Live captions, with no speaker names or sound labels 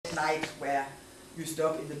night where you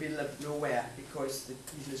stop in the middle of nowhere because the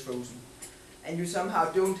diesel is frozen. And you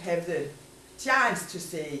somehow don't have the chance to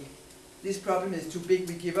say, this problem is too big,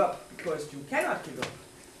 we give up, because you cannot give up,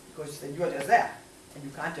 because then you are just there, and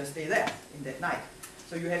you can't just stay there in that night.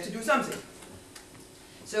 So you have to do something.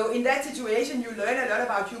 So in that situation, you learn a lot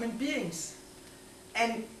about human beings.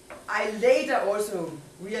 And I later also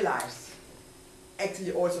realized,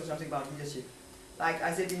 actually also something about leadership. Like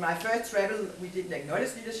I said, in my first travel, we didn't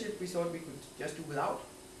acknowledge leadership, we thought we could just do without.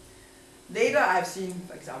 Later I've seen,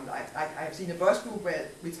 for example, I've seen a bus group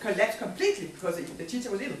which collapsed completely because the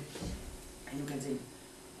teacher was ill. And you can think,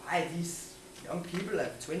 why these young people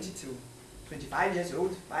at 20 to 25 years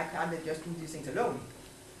old, why can't they just do these things alone?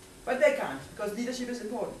 But they can't, because leadership is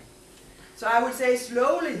important. So I would say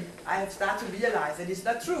slowly I have started to realize that it's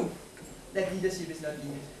not true that leadership is not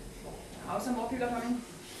needed. How some more people are coming?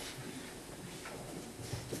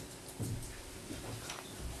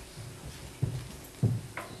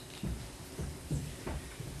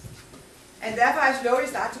 And therefore I slowly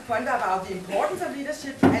start to ponder about the importance of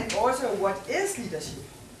leadership and also what is leadership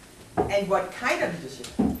and what kind of leadership.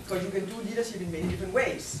 Because you can do leadership in many different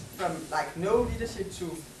ways, from like no leadership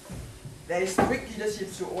to very strict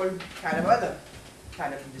leadership to all kind of other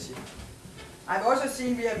kind of leadership. I've also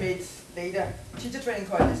seen we have made later teacher training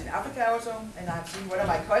colleges in Africa also, and I've seen one of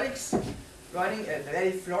my colleagues running a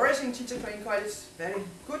very flourishing teacher training college, very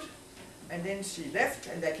good, and then she left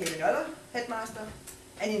and there came another headmaster.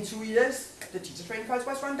 And in 2 years, the teacher training college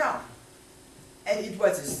was run down. And it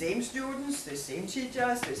was the same students, the same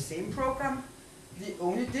teachers, the same program. The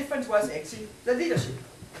only difference was actually the leadership.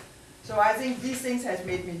 So I think these things have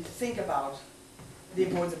made me think about the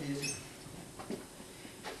importance of leadership.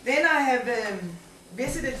 Then I have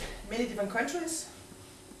visited many different countries.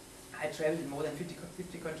 I traveled in more than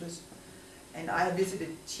 50 countries. And I have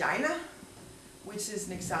visited China, which is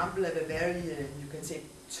an example of a very, you can say,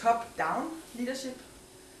 top-down leadership.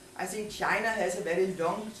 I think China has a very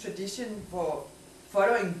long tradition for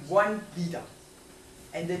following one leader.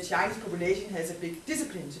 And the Chinese population has a big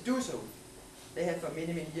discipline to do so. They have for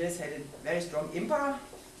many, many years had a very strong emperor.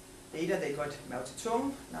 Later they got Mao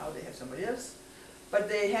Zedong, now they have somebody else. But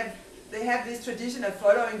they have this tradition of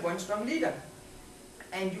following one strong leader.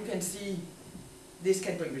 And you can see this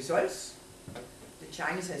can bring results. The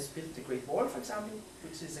Chinese has built the Great Wall, for example,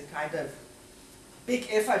 which is a kind of big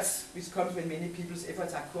efforts, which comes when many people's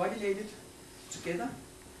efforts are coordinated together.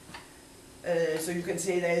 So you can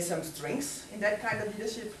say there is some strengths in that kind of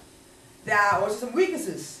leadership. There are also some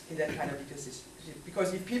weaknesses in that kind of leadership,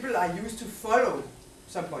 because if people are used to follow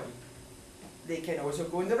somebody, they can also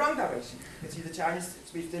go in the wrong direction. You can see the Chinese,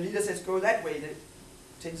 if the leader says go that way, the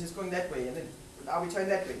tension is going that way, and then now we turn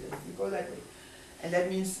that way, then we go that way. And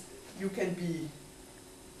that means you can be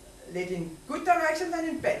led in good direction and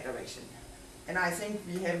in bad direction. And I think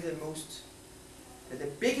we have the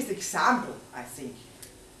biggest example, I think,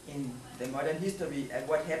 in the modern history of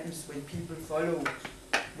what happens when people follow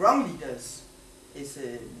wrong leaders is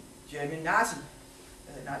German Nazi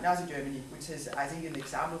Germany, which is, I think, an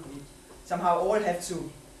example we somehow all have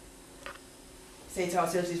to say to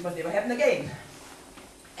ourselves, this must never happen again.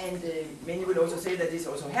 And many will also say that this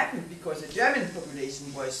also happened because the German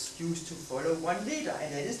population was used to follow one leader,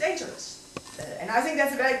 and that is dangerous. And I think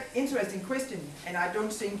that's a very interesting question, and I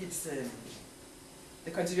don't think it's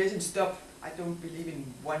the consideration stop. I don't believe in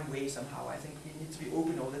one way somehow. I think we need to be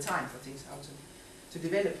open all the time for things how to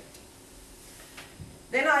develop.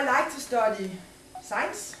 Then I like to study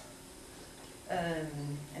science,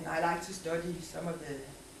 and I like to study some of the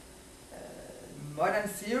modern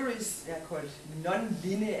theories. They are called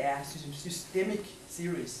non-linear systemic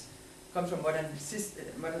theories. Comes from modern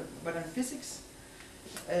physics.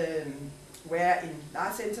 Where in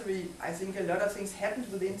last century, I think a lot of things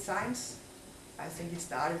happened within science. I think it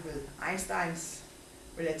started with Einstein's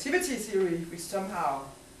relativity theory, which somehow,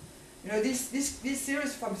 you know, these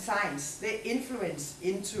theories from science, they influence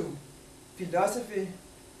into philosophy,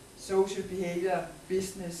 social behavior,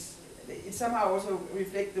 business. It somehow also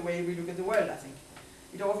reflects the way we look at the world, I think.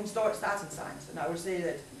 It often starts in science, and I would say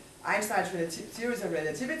that Einstein's theories of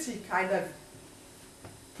relativity kind of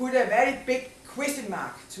put a very big question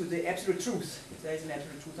mark to the absolute truth, if there is an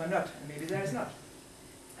absolute truth or not, and maybe there is not.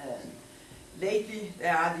 Lately,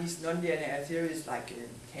 there are these non-linear theories like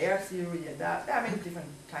chaos theory, and there are many different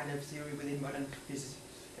kinds of theory within modern physics.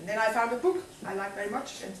 And then I found a book I like very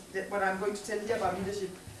much, and what I'm going to tell here about leadership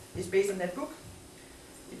is based on that book.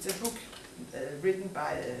 It's a book written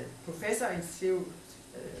by a professor in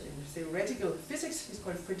theoretical physics. He's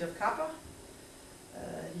called Friedrich Kappa.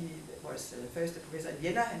 He was first a professor in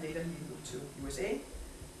Vienna, and later he moved to USA.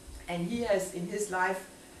 And he has, in his life,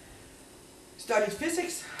 studied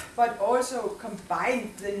physics, but also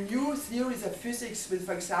combined the new theories of physics with,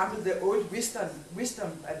 for example, the old wisdom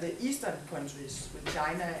of the Eastern countries, with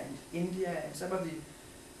China and India and some of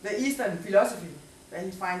the Eastern philosophy, where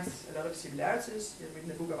he finds a lot of similarities. He has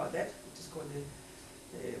written a book about that, which is called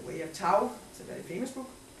The Way of Tao. It's a very famous book.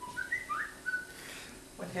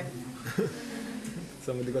 What happened?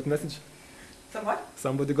 Somebody got a message. Some what?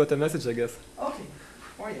 Somebody got a message, I guess. Okay.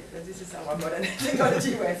 Oh yeah, this is our modern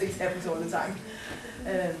technology where things happen all the time.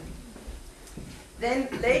 Then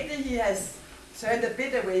lately he has turned a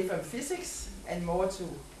bit away from physics and more to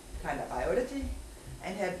kind of biology,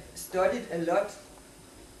 and have studied a lot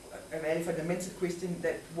a very fundamental question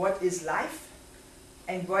that what is life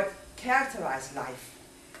and what characterizes life.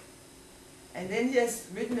 And then he has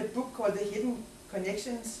written a book called The Hidden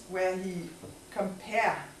Connections, where he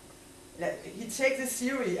he takes the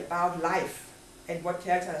theory about life and what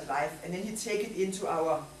characterizes life, and then he takes it into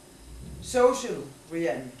our social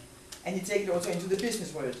realm, and he takes it also into the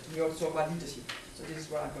business world. We also talk about leadership. So this is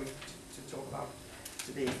what I'm going to talk about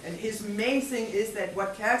today. And his main thing is that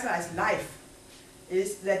what characterizes life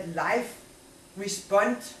is that life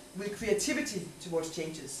responds with creativity towards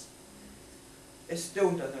changes. A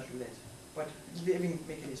stone does not do that, but living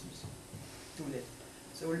mechanisms do that.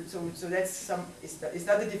 So that's some. It's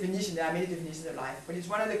not the definition. There are many definitions of life, but it's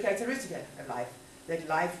one of the characteristics of life, that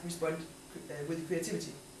life responds with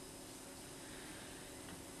creativity.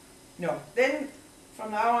 No. Then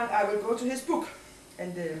from now on, I will go to his book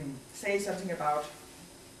and say something about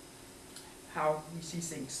how he sees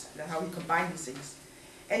things, how he combines these things.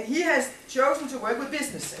 And he has chosen to work with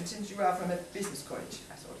business. And since you are from a business college,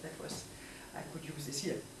 I thought I could use this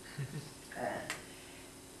here.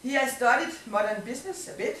 He has studied modern business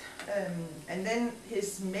a bit, and then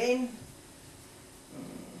his main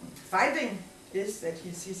finding is that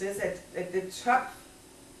he says that the top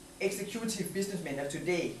executive businessmen of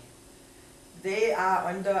today, they are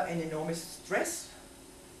under an enormous stress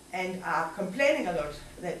and are complaining a lot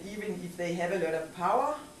that even if they have a lot of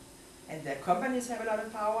power and their companies have a lot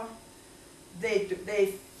of power,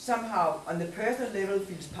 they somehow on the personal level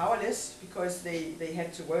feels powerless because they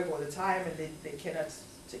have to work all the time and they cannot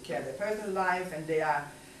take care of their personal life, and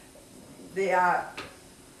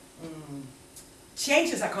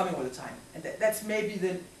changes are coming all the time, and that's maybe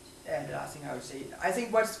the last thing I would say. I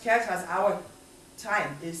think what characterizes our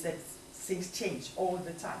time is that things change all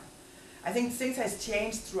the time. I think things has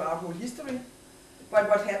changed throughout whole history, but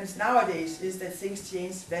what happens nowadays is that things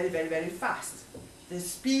change very, very, very fast. The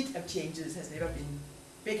speed of changes has never been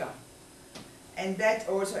bigger, and that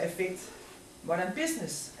also affects modern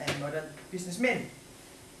business and modern businessmen.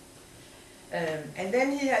 And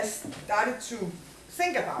then he has started to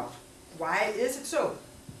think about why is it so?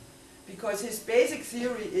 Because his basic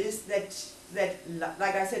theory is that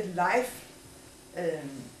like I said, life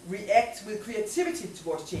reacts with creativity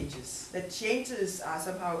towards changes. That changes are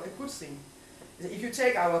somehow a good thing. If you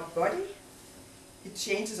take our body, it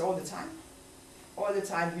changes all the time. All the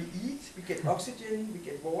time we eat, we get oxygen, we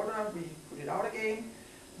get water, we put it out again.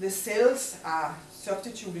 The cells are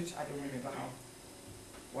substituted, I don't remember how.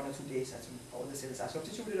 1 or 2 days, I think all the cells are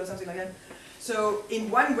substituted or something like that. So in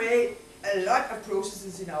one way, a lot of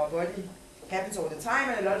processes in our body happens all the time,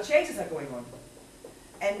 and a lot of changes are going on.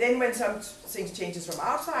 And then when some things changes from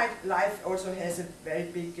outside, life also has a very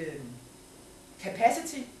big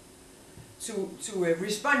capacity to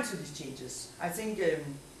respond to these changes. I think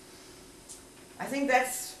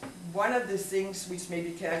that's one of the things which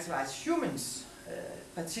maybe characterize humans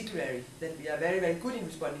particularly, that we are very, very good in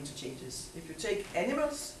responding to changes. If you take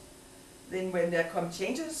animals, then when there come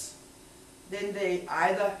changes, then they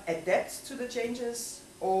either adapt to the changes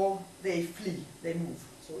or they flee, they move.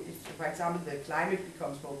 So if, for example, the climate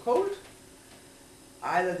becomes more cold,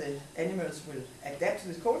 either the animals will adapt to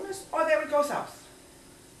this coldness or they will go south.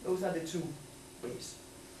 Those are the two ways.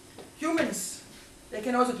 Humans, they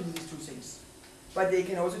can also do these two things, but they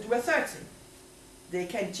can also do a third thing. They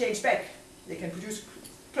can change back. They can produce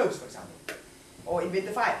clothes, for example, or invent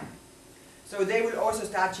the fire. So they will also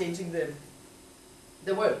start changing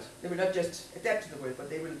the world. They will not just adapt to the world, but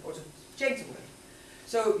they will also change the world.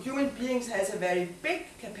 So human beings has a very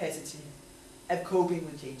big capacity at coping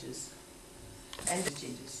with changes and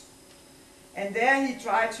changes. And there he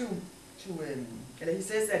tried he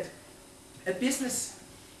says that a business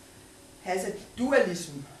has a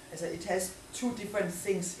dualism, it has two different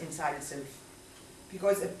things inside itself.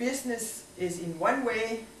 Because a business is in one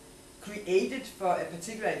way created for a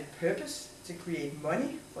particular purpose, to create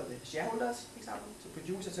money for the shareholders, for example, to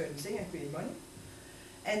produce a certain thing and create money.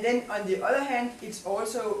 And then on the other hand, it's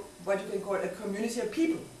also what you can call a community of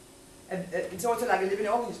people. it's also like a living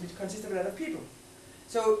organism which consists of a lot of people.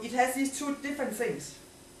 So it has these two different things,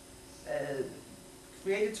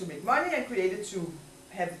 created to make money and created to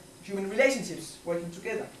have human relationships working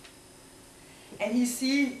together. And he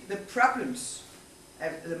sees the problems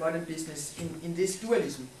of the modern business in this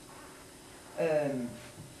dualism. And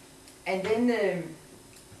then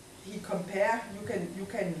he compare, you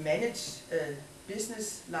can manage a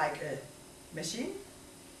business like a machine,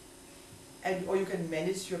 or you can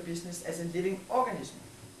manage your business as a living organism.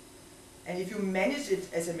 And if you manage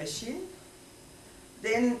it as a machine,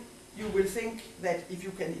 then you will think that if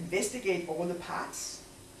you can investigate all the parts,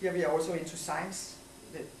 here we are also into science,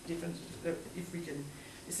 the different, if we can,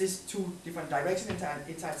 this is two different directions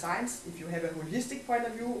inside science, if you have a holistic point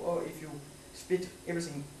of view or if you split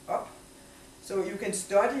everything up. So you can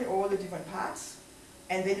study all the different parts,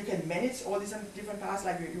 and then you can manage all these different parts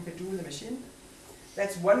like you can do with a machine.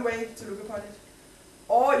 That's one way to look upon it.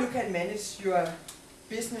 Or you can manage your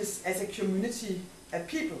business as a community of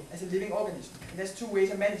people, as a living organism. And there's two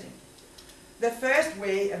ways of managing. The first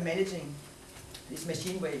way of managing, this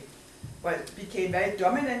machine way, well, became very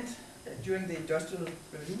dominant during the Industrial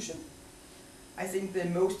Revolution. I think the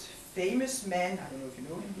most famous man, I don't know if you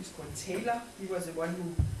know him, he's called Taylor. He was the one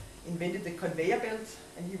who invented the conveyor belt,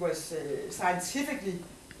 and he was scientifically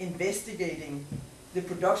investigating the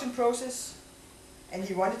production process, and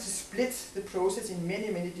he wanted to split the process in many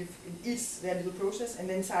different, in each their little process, and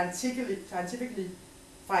then scientifically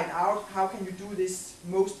find out how can you do this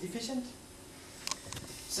most efficient.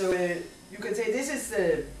 So you can say this is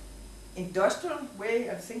the industrial way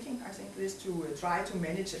of thinking, I think, is to try to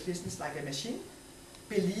manage a business like a machine,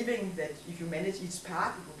 believing that if you manage each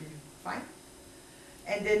part, it will be fine.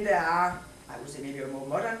 And then there are, I would say, maybe a more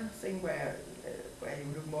modern thing where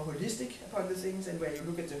you look more holistic upon the things, and where you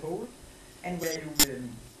look at the whole, and where you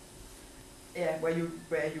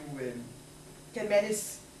can manage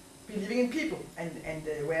believing in people, and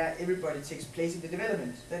where everybody takes place in the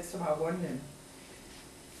development. That's somehow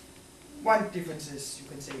one difference, you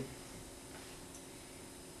can say.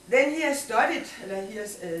 Then he has studied.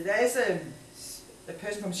 There is a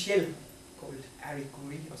person from Shell called Ari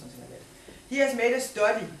Guri or something like that. He has made a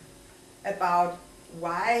study about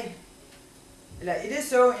why it is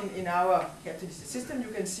so in our capitalist system. You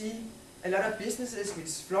can see a lot of businesses which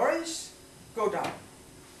flourish go down.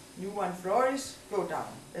 New one flourish, go down.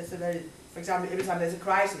 That's a very, for example, every time there's a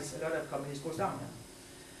crisis, a lot of companies goes down. Yeah?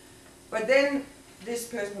 But then this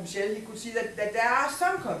person from Shell, he could see that there are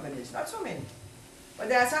some companies, not so many, but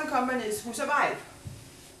there are some companies who survive,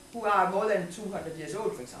 who are more than 200 years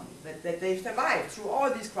old, for example, that they've survived through all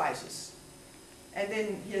these crises. And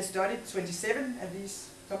then he has studied 27 of these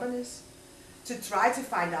companies to try to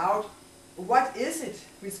find out what is it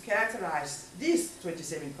which characterizes these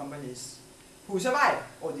 27 companies who survive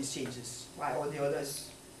all these changes, while all the others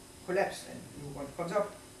collapse and new one comes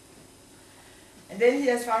up. And then he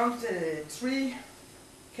has found three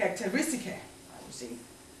characteristica, I would say.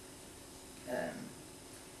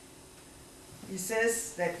 He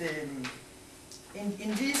says that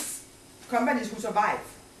in these companies who survive,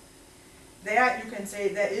 there you can say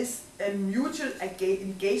there is a mutual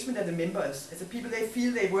engagement of the members. As the people, they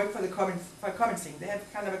feel they work for a common thing. They have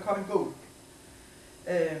kind of a common goal.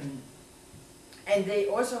 And they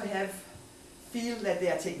also feel that they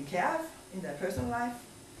are taken care of in their personal life.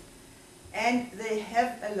 And they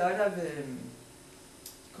have a lot of,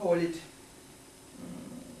 call it,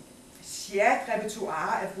 shared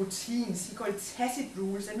repertoire of routines. He called it tacit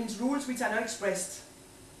rules. That means rules which are not expressed,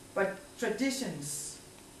 but traditions.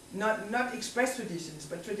 Not expressed traditions,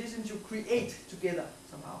 but traditions you create together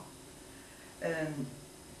somehow.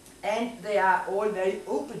 And they are all very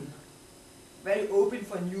open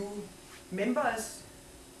for new members,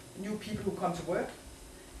 new people who come to work,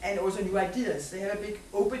 and also new ideas. They have a big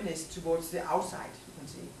openness towards the outside, you can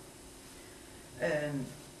say.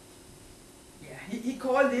 Yeah, he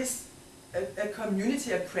called this a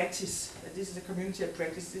community of practice. This is a community of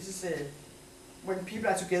practice. This is when people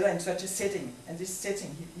are together in such a setting, and this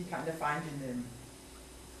setting he kind of finds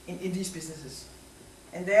in these businesses.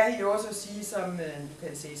 And there he also sees some, you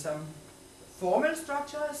can say, some formal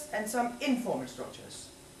structures and some informal structures.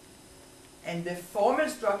 And the formal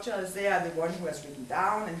structures, they are the ones who are written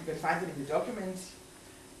down, and you can find them in the documents.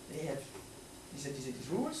 They have these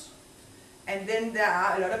rules. And then there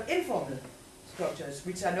are a lot of informal structures,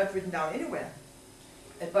 which are not written down anywhere,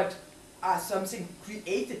 but are something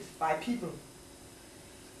created by people.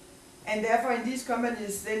 And therefore, in these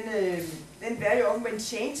companies, then very often when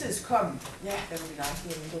changes come, yeah, that would be nice.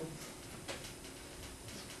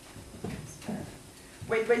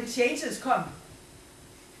 When changes come,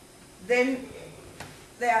 then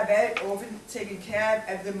they are very often taken care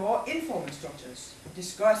of the more informal structures,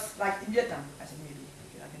 discussed, like in Vietnam, I think maybe,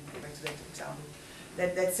 I can go back to that example,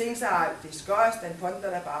 that things are discussed and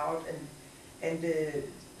pondered about,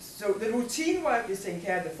 so the routine work is taking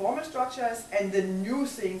care of the formal structures, and the new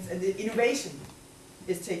things and the innovation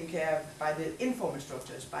is taken care of by the informal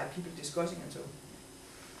structures, by people discussing and so.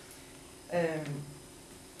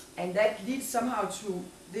 And that leads somehow to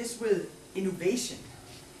this with innovation,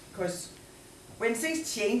 because when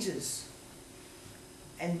things changes,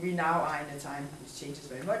 and we now are in a time which changes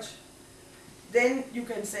very much, then you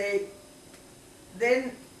can say,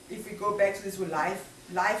 then if we go back to this with life,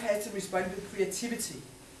 life has to respond with creativity.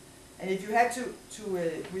 And if you have to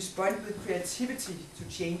respond with creativity to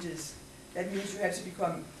changes, that means you have to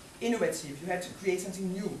become innovative, you have to create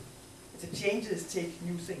something new. The changes take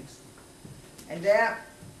new things. And there,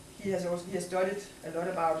 he has studied a lot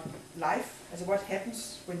about life, as what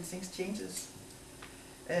happens when things changes.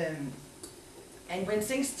 And when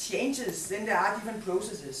things changes, then there are different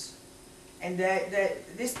processes. And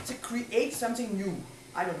this to create something new.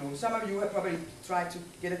 I don't know, some of you have probably tried to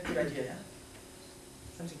get a good idea, yeah?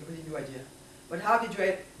 Something completely new idea. But how did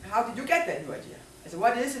you get that new idea? So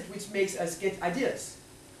what is it which makes us get ideas?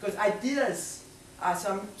 Because ideas are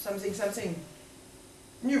something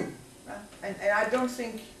new. And I don't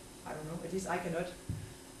think, I don't know, at least I cannot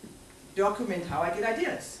document how I get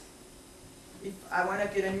ideas. If I want to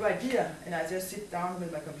get a new idea and I just sit down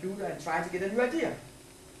with my computer and try to get a new idea,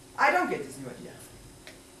 I don't get this new idea.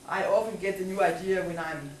 I often get the new idea when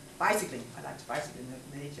I'm bicycling. I like to bicycle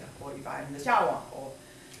in nature, or if I'm in the shower, or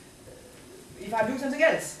if I'm doing something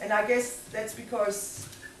else. And I guess that's because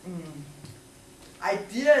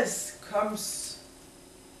ideas comes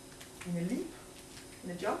in a leap,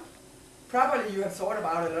 in a jump. Probably you have thought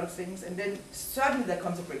about a lot of things, and then suddenly there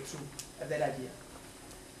comes a breakthrough of that idea.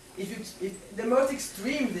 If the most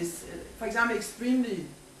extreme, for example, extremely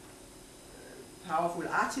powerful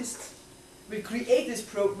artists will create this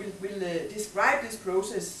will describe this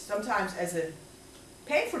process sometimes as a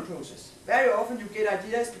painful process. Very often you get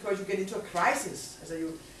ideas because you get into a crisis.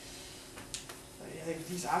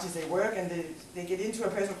 These artists, they work and they get into a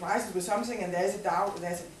personal crisis with something, and there's a doubt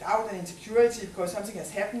and insecurity because something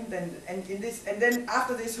has happened, and then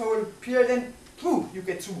after this whole period, then poof, you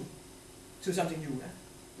get to something new,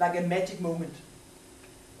 like a magic moment,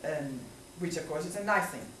 which of course is a nice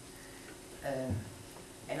thing,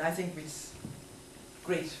 and I think which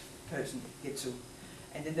great person get to,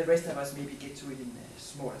 and then the rest of us maybe get to it in a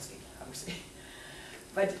smaller scale, I would say.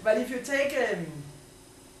 But if you take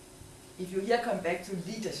if you here come back to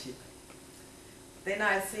leadership, then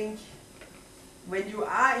I think when you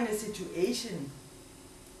are in a situation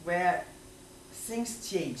where things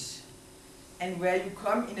change and where you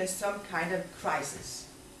come in some kind of crisis,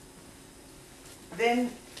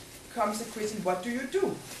 then comes the question, what do you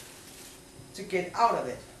do to get out of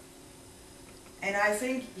it? And I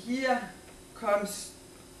think here comes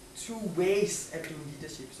two ways of doing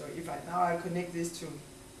leadership. So if I connect this to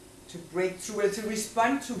break through, to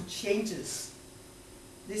respond to changes.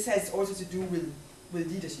 This has also to do with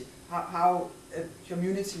leadership, how a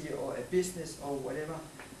community or a business or whatever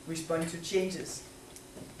respond to changes.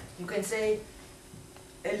 You can say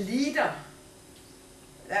a leader,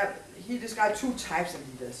 he described two types of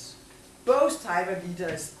leaders. Both types of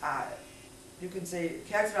leaders are, you can say,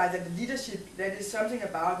 characterized that the leadership, that is something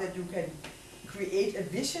about that you can create a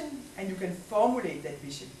vision and you can formulate that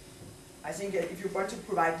vision. I think if you want to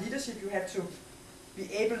provide leadership, you have to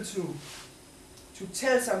be able to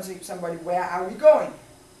tell somebody, where are we going?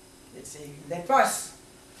 Let's say, that bus,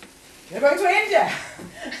 we're going to India.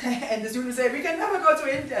 And the students say, we can never go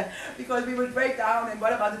to India because we will break down, and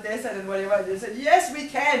what about the desert and whatever. And they said, yes, we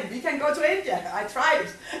can go to India. I tried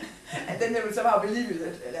it. And then they will somehow believe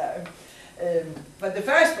it. But the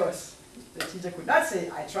first bus, the teacher could not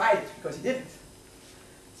say, I tried it, because he didn't.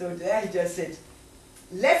 So there he just said,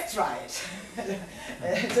 let's try it.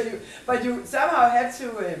 But you somehow have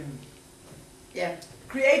to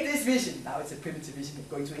create this vision. Now it's a primitive vision of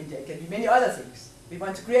going to India. It can be many other things. We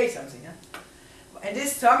want to create something. And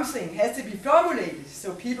this something has to be formulated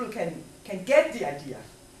so people can get the idea.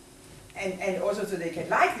 And also so they can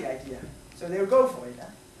like the idea. So they will go for it.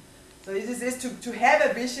 So it is this to have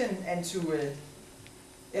a vision and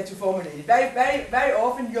to formulate it. Very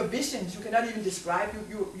often your visions you cannot even describe.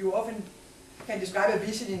 You often can describe a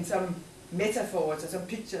vision in some metaphors or some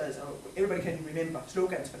pictures, or everybody can remember,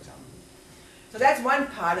 slogans, for example. So that's one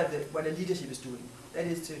part of what a leadership is doing. That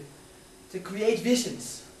is to create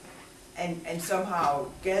visions and somehow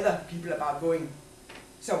gather people about going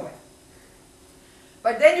somewhere.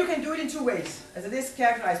 But then you can do it in two ways. This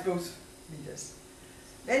characterizes both leaders.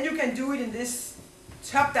 then you can do it in this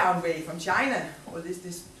top-down way from China, or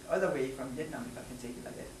this other way from Vietnam, if I can take it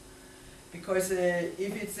like that. Because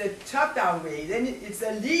if it's a top-down way, then it's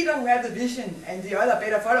the leader who has the vision, and the other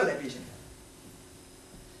better follow that vision.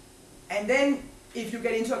 And then, if you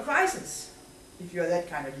get into a crisis, if you're that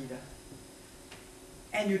kind of leader,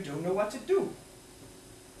 and you don't know what to do,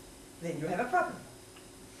 then you have a problem.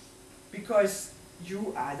 Because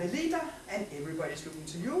you are the leader, and everybody's looking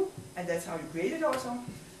to you, and that's how you create it also.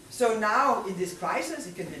 So now, in this crisis,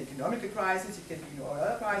 it can be an economic crisis, it can be no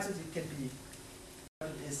other crisis, it can be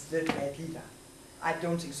is the bad leader. I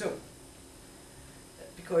don't think so.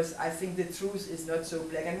 Because I think the truth is not so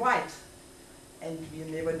black and white, and we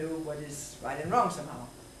never know what is right and wrong somehow.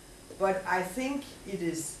 But I think it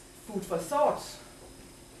is food for thought,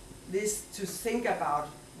 this to think about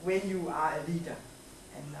when you are a leader.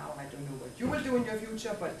 And now I don't know what you will do in your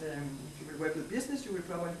future, but if you will work with business, you will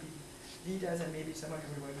probably be leaders, and maybe some of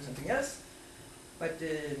you will work with something else. But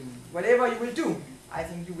whatever you will do, I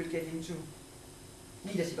think you will get into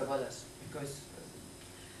leadership of others, because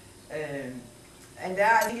and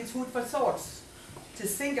there I think it's food for thought to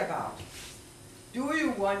think about. Do you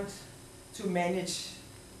want to manage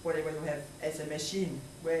whatever you have as a machine,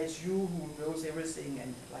 where it's you who knows everything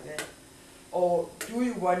and like that? Or do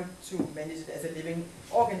you want to manage it as a living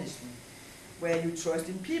organism, where you trust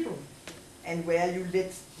in people, and where you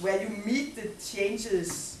meet the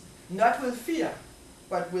changes not with fear,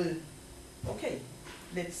 but with, okay,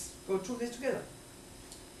 let's go through this together.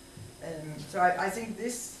 So I think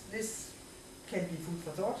this can be food for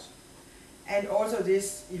thought. And also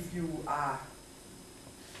this, if you are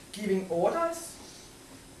giving orders,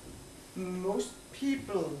 most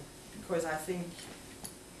people, because I think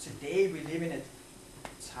today we live in a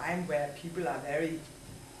time where people are very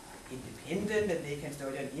independent, and they can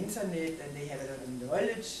study on internet, and they have a lot of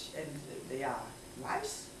knowledge, and they are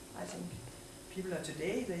wise. I think people are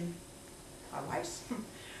today, they are wise.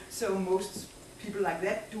 So most people like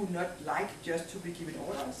that do not like just to be given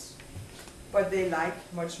orders, but they like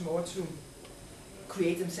much more to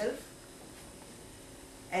create themselves.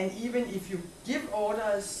 And even if you give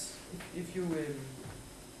orders, if you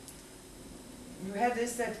you have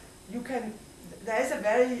this that you can, there is a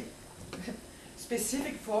very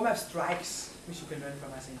specific form of strikes which you can learn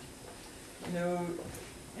from, I think. You know,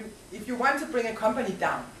 if you want to bring a company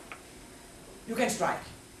down, you can strike.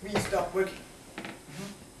 We stop working.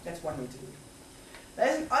 That's one way to do it. There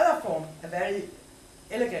is another form, a very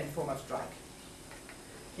elegant form of strike.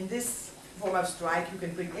 In this form of strike, you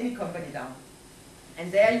can bring any company down.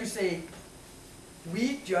 And there you say,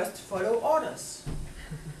 we just follow orders.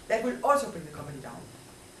 That will also bring the company down.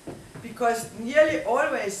 Because nearly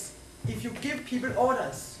always, if you give people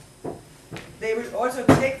orders, they will also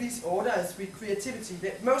take these orders with creativity.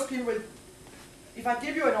 Most people will, if I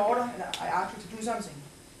give you an order and I ask you to do something,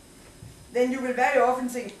 then you will very often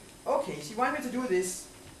think, okay, she wants me to do this,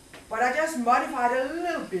 but I just modified a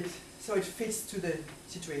little bit so it fits to the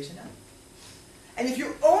situation. Huh? And if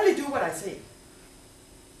you only do what I say,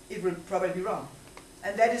 it will probably be wrong.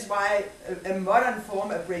 And that is why a modern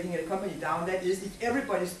form of breaking a company down, that is if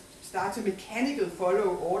everybody starts to mechanically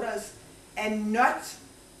follow orders and not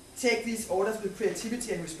take these orders with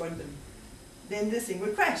creativity and respond to them, then the thing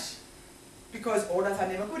will crash, because orders are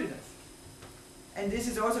never good enough. And this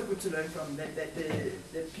is also good to learn from,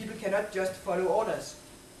 that people cannot just follow orders.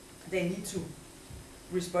 They need to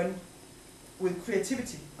respond with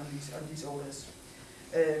creativity on these orders.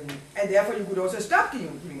 And therefore you could also stop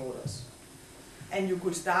giving orders. And you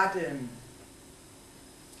could start,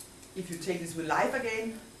 if you take this with life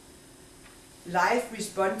again, life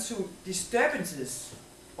responds to disturbances,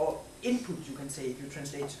 or input you can say, if you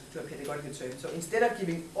translate to a pedagogical term. So instead of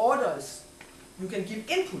giving orders, you can give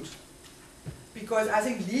input. Because I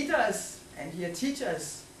think leaders, and here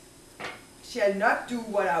teachers, shall not do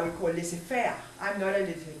what I would call laissez-faire. I'm not a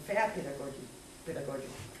laissez-faire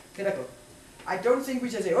pedagogue. I don't think we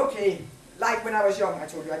should say, okay, like when I was young, I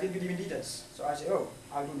told you I didn't believe in leaders. So I say, oh,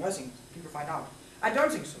 I'll do nothing, people find out. I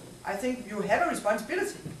don't think so. I think you have a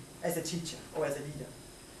responsibility as a teacher or as a leader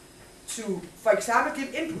to, for example,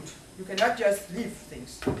 give input. You cannot just leave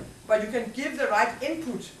things, but you can give the right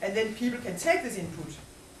input, and then people can take this input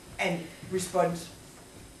and respond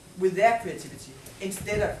with their creativity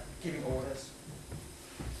instead of giving orders.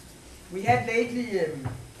 We had lately,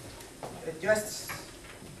 just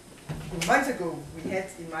a month ago, we had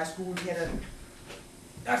in my school, we had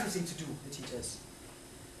a lot of things to do, the teachers.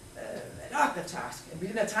 A lot of tasks, and we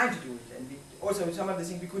didn't have time to do it. And also some of the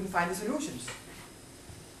things we couldn't find the solutions.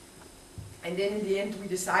 And then in the end we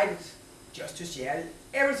decided just to share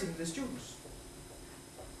everything with the students.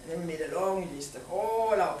 And then we made a long list of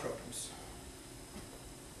all our problems.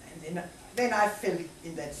 And then I fell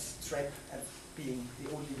in that trap of being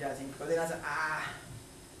the old leader, I think, because then I said,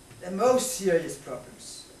 the most serious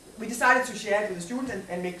problems. We decided to share it with the students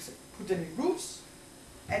and put them in groups,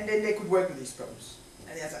 and then they could work with these problems.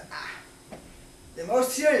 And then I said, the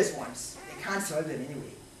most serious ones, they can't solve them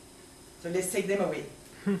anyway. So let's take them away.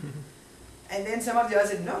 And then some of the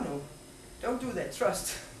others said, no, don't do that,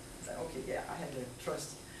 trust. I said, okay, yeah, I have the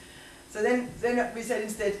trust. So then we said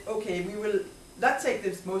instead, okay, we will not take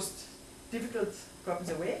the most difficult problems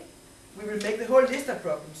away. We will make the whole list of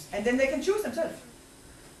problems, and then they can choose themselves.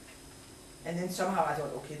 And then somehow I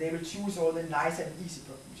thought, okay, they will choose all the nice and easy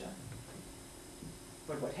problems. Yeah?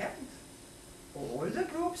 But what happened? All the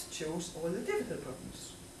groups chose all the difficult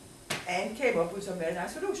problems and came up with some very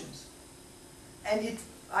nice solutions. And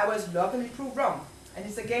I was luckily proved wrong. And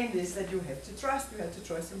it's again this that you have to trust. You have to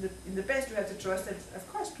trust in the best. You have to trust that,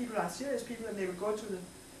 of course, people are serious people, and they will go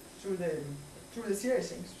through the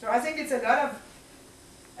serious things. So I think it's a lot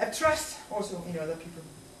of trust also in other people.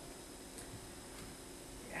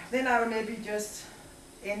 Yeah. Then I will maybe just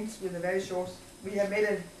end with a very short. We have made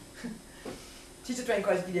a teacher training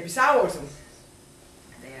college in Guinea-Bissau also.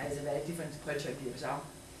 There is a very different culture in Guinea-Bissau.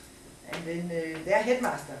 And then their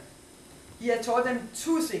headmaster, he had taught them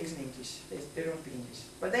two things in English. They don't speak English,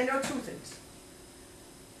 but they know two things.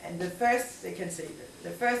 And the first, they can say, the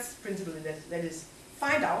first principle in that is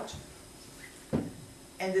find out.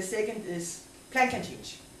 And the second is plan can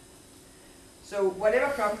change. So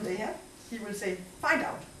whatever problem they have, he will say, find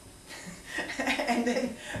out. And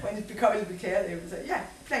then when it becomes a little bit clear, they will say, yeah,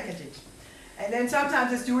 plan can change. And then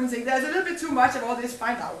sometimes the students think there's a little bit too much of all this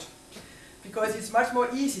find out, because it's much more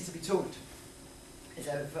easy to be told.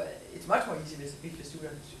 It's much more easy if the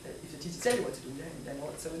student, if the teacher tells you what to do, than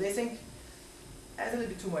what. So they think there's a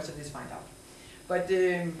little bit too much of this find out. But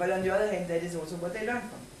on the other hand, that is also what they learn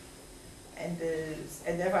from. And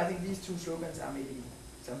therefore I think these two slogans are maybe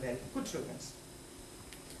some very good slogans.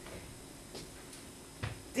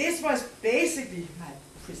 This was basically my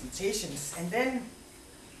presentations, and then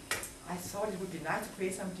I thought it would be nice to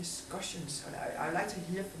create some discussions. And I'd like to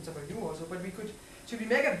hear from some of you also, but should we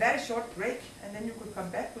make a very short break, and then you could come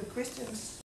back with questions?